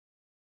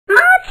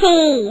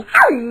Marty!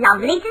 How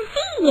lovely to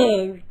see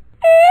you!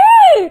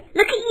 Ooh,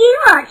 look at you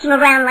marching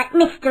around like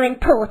Mr.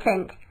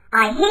 Important.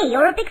 I hear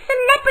you're a big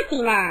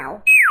celebrity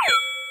now.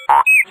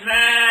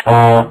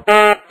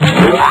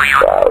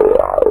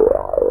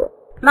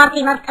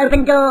 Marty must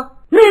open door.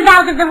 Move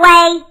out of the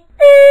way.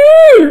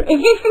 Ooh,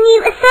 is this the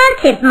new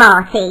assertive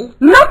Marty?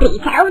 Knobby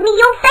tells me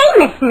you're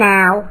famous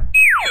now.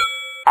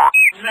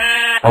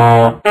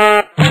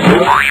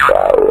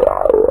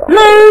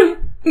 Move!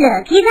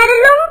 Look, you've had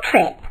a long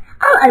trip.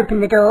 I'll open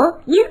the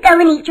door. You go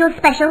and eat your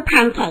special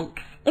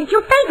pancakes. It's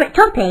your favourite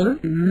topping.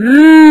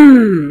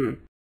 Mmm.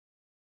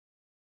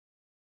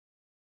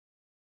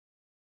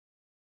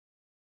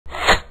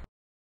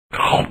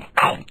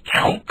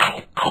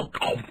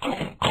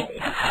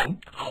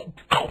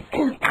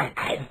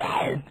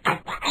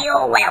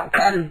 You're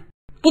welcome.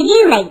 Did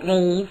you make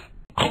these?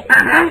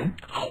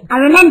 I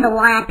remember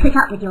why I put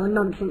up with your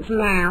nonsense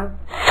now.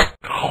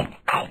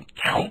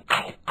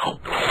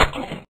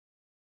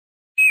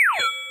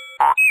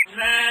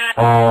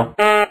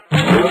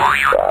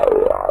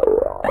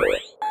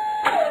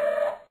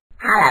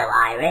 Hello,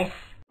 Iris.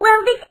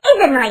 Well, this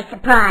is a nice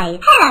surprise.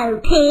 Hello,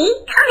 P.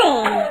 Come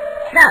in.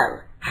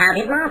 So, how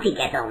did Marty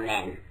get on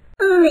then?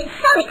 Ooh, it's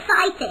so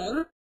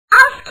exciting.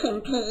 Ask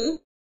him, P.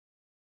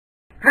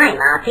 Hi,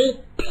 Marty.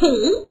 P?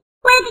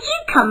 Where did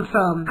you come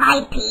from?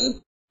 Hi,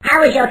 P.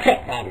 How was your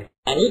trip then?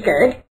 Any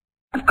good?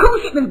 Of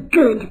course it was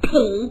good,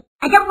 P.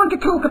 I don't want to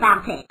talk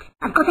about it.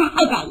 I've got a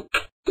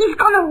headache. He's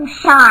gone all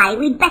shy.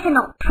 We'd better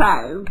not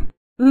probe.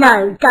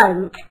 No,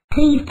 don't.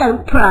 Please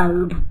don't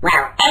probe.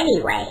 Well,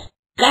 anyway,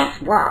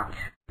 guess what?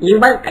 You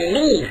won't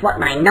believe what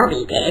my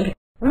Knobby did.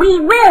 We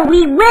will,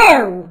 we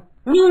will.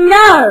 We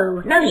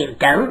know. No, you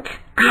don't.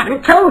 I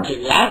haven't told you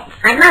yet.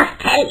 I must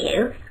tell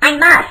you. I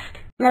must.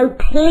 No,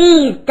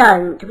 please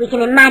don't. We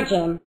can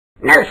imagine.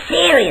 No,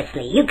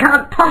 seriously, you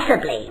can't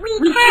possibly.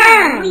 We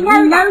can. We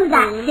know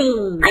that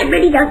scene. I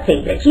really don't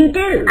think that you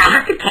do. I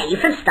have to tell you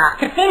from start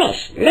to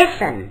finish.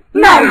 Listen.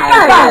 No,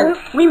 don't.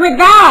 We were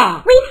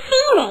there. We've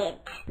seen it.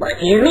 What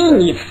do you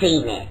mean you've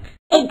seen it?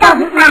 It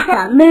doesn't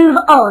matter. Move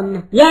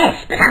on.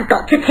 Yes, but I've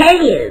got to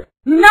tell you.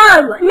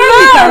 No.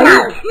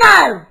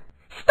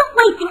 Stop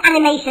wasting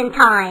animation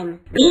time.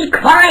 Be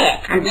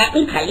quiet and let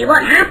me tell you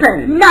what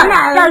happened. No,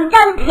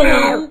 don't pee.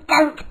 No,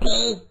 don't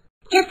pee.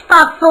 Just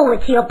fast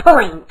forward to your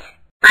point.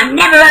 I'm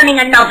never owning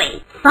a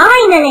Knobby.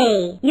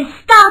 Finally! You've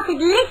started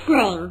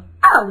listening.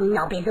 Oh,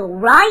 Knobby's all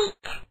right.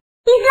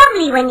 He's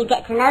lovely when you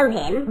get to know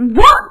him.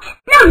 What?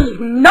 No, he's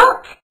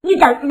not. You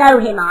don't know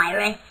him,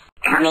 Iris.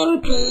 Come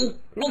in, P.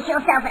 Make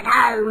yourself at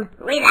home.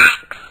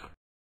 Relax.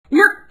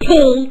 Look,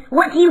 P,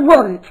 what do you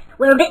want?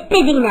 We're a bit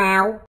busy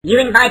now. You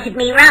invited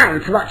me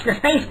round to watch the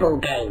Spaceball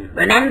game,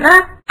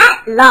 remember?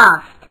 At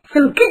last.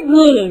 Some good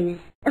news.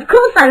 Of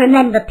course I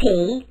remember,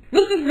 P.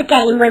 This is the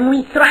game when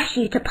we thrash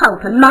you to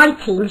pulp and my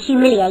team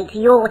humiliate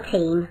your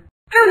team.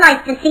 How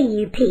nice to see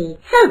you, P.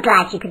 So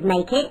glad you could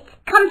make it.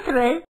 Come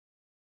through.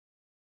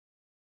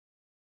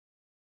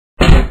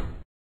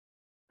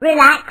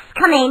 Relax,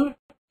 come in.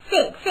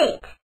 Sit.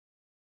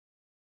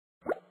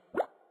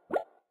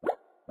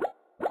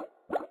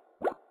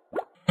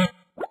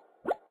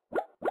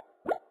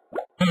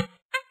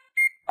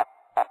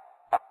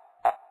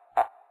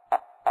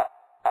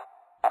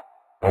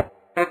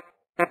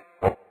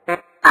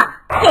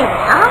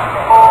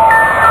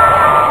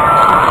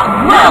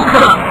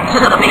 Welcome to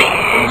the big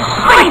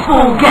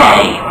Spaceball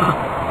game!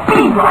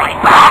 Be right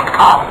back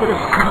after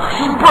this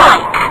commercial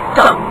break.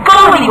 Don't go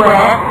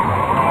anywhere!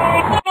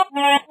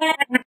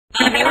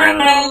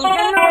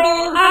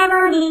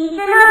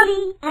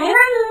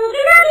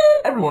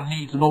 Everyone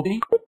needs a Knobby.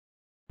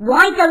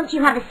 Why don't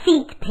you have a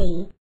seat,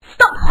 P?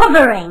 Stop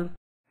hovering!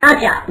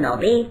 Nudge up,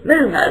 Knobby.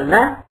 Move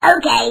over.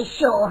 Okay,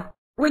 sure.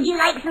 Would you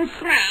like some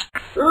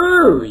snacks?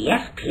 Ooh,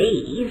 yes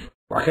please.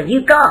 What have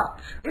you got?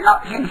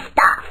 Lots of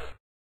stuff.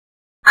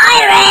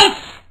 Iris!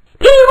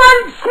 P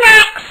wants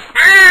snacks!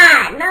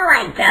 Ah, no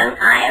I don't,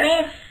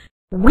 Iris.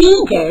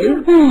 We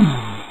do.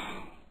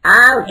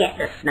 I'll get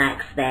the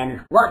snacks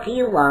then. What do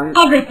you want?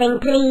 Everything,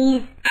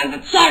 please. And a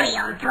cherry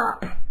on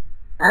top.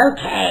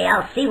 Okay,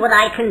 I'll see what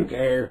I can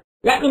do.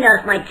 Let me know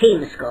if my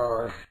team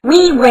scores.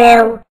 We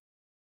will.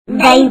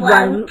 They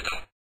won't.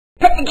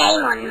 Put the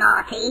game on,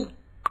 Marty.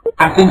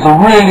 And things are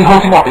really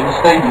hotting up in the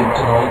stadium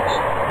tonight.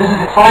 This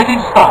is exciting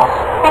stuff.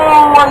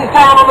 Oh, and he's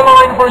down on the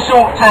line for a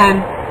short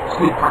 10.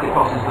 Squid packet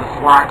tosses the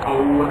flag.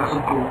 Oh, and that's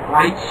a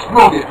great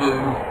sprocket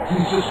move.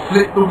 He's just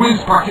flipped the whiz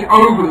packet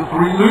over the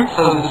 3 loops,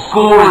 so the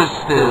score is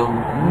still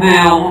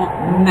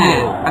 0-0.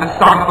 And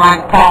starting a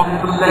blank passes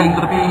into the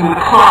laser beam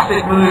with a classic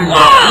manoeuvre.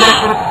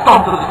 Left with a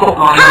stunt at the stop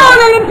line. Come on,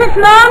 Olympus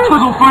Mons!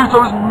 Twizzle Fruto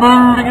is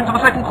moving into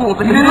the second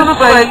quarter. He's into the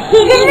space.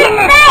 He's in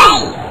the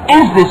space!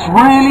 Is this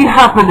really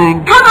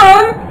happening? Come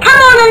on,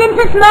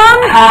 Olympus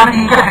Mons! Can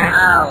he get it?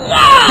 Oh,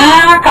 yeah!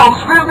 Here comes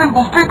Fizz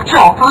Nimble's big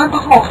chop.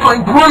 Olympus Mons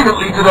playing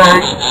brilliantly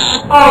today.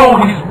 Oh,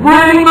 he's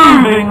really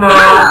moving now.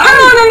 Come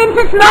on,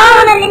 Olympus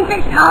Mons!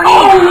 Olympus Mons!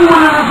 Oh,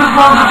 Olympus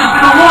Mons has just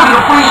been awarded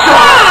a free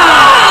shot.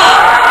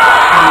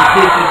 And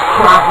this is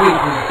Crab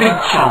Winkler's big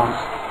chance.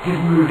 He's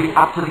moving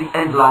up to the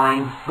end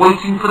line,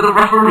 waiting for the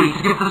referee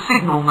to give the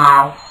signal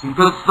now. He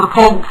puts the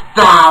pulp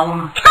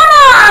down. Come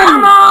on!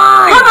 Come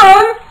on! Come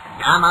on!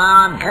 Come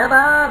on, come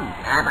on,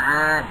 come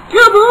on.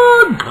 Come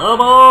on!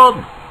 Come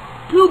on!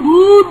 Come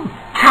on!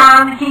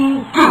 Can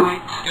he do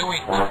it? Do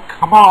it.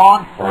 Come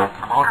on. Come on,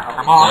 come on.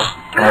 Come on!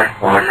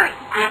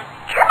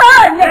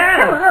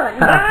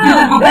 This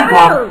is the big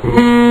one.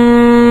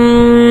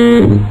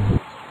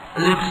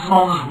 Olympus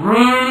Mons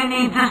really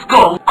needs this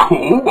goal.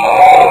 Come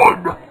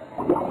on!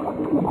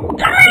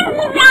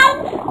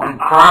 And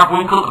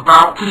Crabwinkle's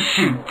about to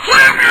shoot.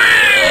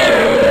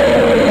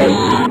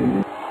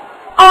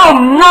 Oh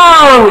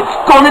no! It's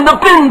gone in the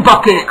bin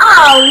bucket!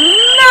 Oh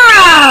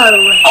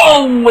no!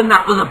 Oh, and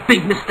that was a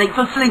big mistake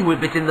for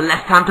Slingwhibbit in the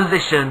left-hand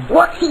position.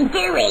 What's he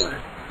doing?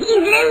 He's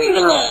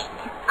losing it!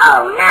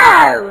 Oh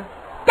no!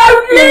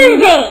 Don't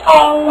lose it!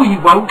 Oh, he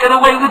won't get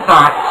away with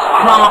that.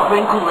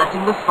 Crabwinkle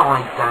letting the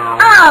side down.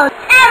 Oh,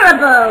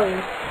 terrible!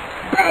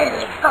 Boo,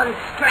 it's gone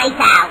straight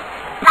out.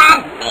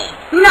 Bad miss.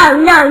 No,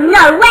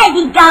 where's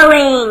he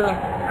going?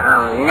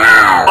 Oh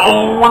no!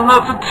 Oh, and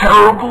that's a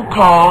terrible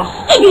pass.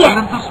 Idiot!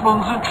 Olympus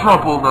Mons in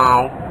trouble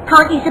now.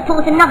 Can't you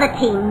support another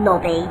team,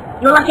 Knobby?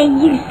 You're like a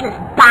useless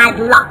bad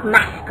luck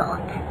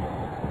mascot.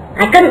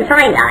 I couldn't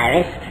find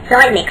Iris, so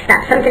I mixed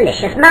up some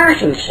delicious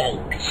Martian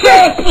shapes.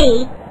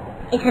 Shirty!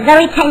 It's a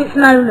very tense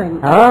moment.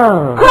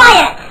 Oh.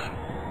 Quiet!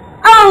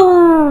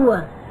 Oh!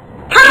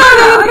 Come on,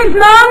 Olympus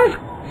Mons!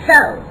 So,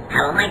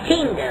 how are my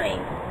team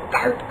doing?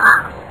 Don't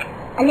ask.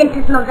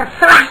 Olympus Mons are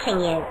thrashing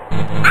you.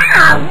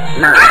 Ow!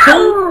 Marty?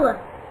 Ow!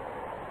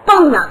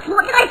 Bongnuts,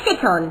 what did I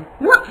sit on?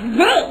 What's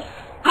this?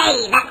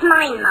 Hey, that's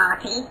mine,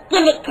 Marty.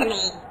 Give it to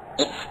me.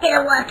 It's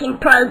still a work in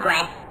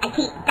progress. I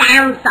keep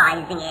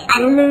downsizing it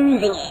and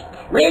losing it.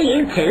 Will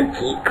you two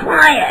keep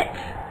quiet?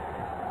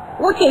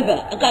 What is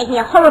it? It gave me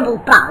a horrible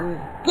buzz.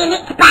 Give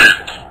it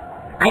back.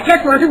 I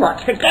just want to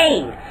watch the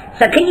game.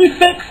 So can you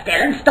sit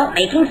still and stop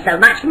making so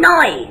much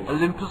noise?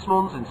 Olympus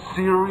Mons in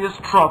serious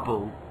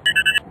trouble.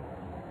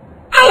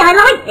 Hey, I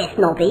like this,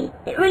 Knobby.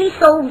 It really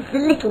solves the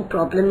little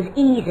problems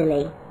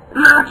easily.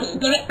 Marty,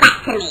 give it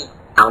back to me.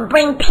 I'll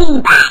bring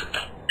P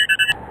back.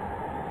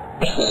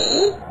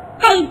 P?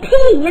 Hey, P,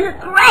 you look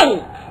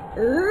great.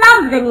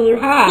 Love the new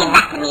hair. Give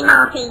that to me,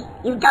 Marty.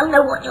 You don't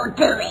know what you're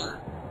doing.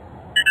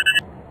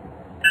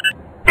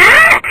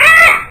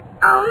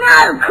 Oh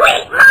no,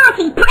 quick,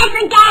 Marty, press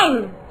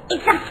again.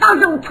 It's a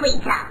fuzzle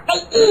tweeter. They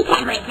eat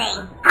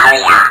everything.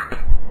 Hurry up.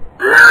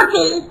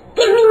 Marty,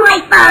 give me my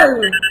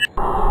phone.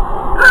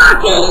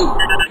 Marty!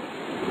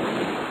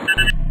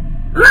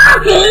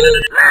 Marty!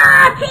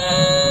 Marty!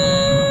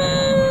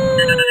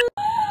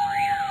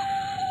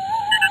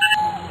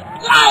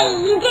 Yay,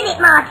 you did it,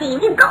 Marty.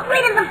 You got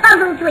rid of the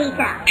fuzzle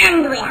tweeter. And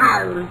we're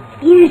home.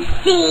 You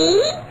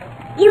see?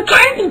 You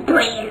can be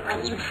brilliant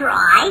when you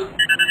try.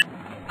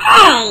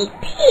 Hey,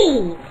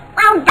 P!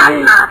 Well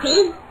done,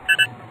 Marty.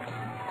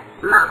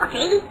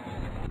 Marty?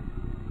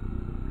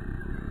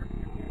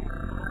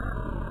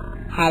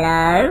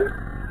 Hello?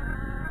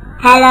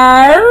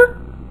 Hello?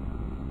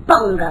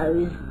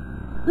 Bongos.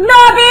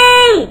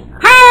 Knobby!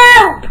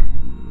 Help!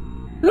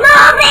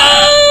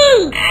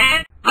 Knobby!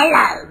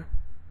 Hello.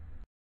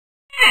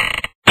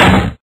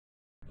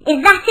 Is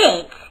that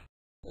it?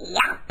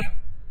 Yup.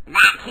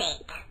 That's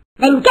it.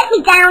 Then get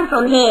me down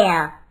from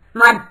here.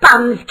 My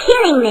bum's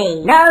killing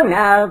me.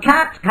 No,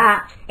 cut.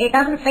 It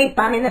doesn't say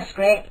bum in the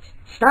script.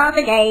 Start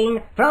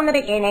again, from the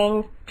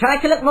beginning. Try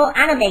to look more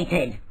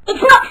animated.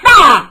 It's not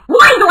fair!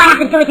 Why do I have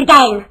to do it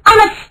again? I'm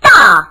a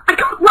star! I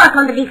can't work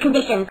under these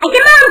conditions. I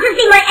demand to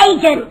see my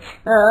agent!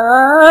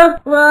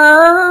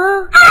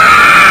 Whoa.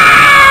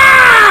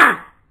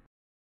 Ah!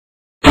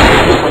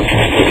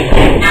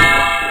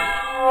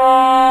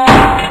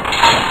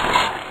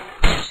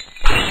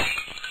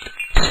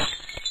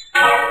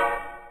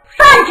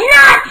 Fudge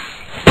nuts!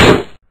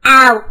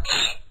 Ouch!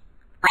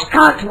 I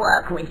can't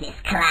work with this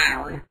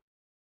clown.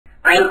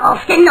 I'm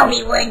off to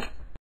Knobbywood.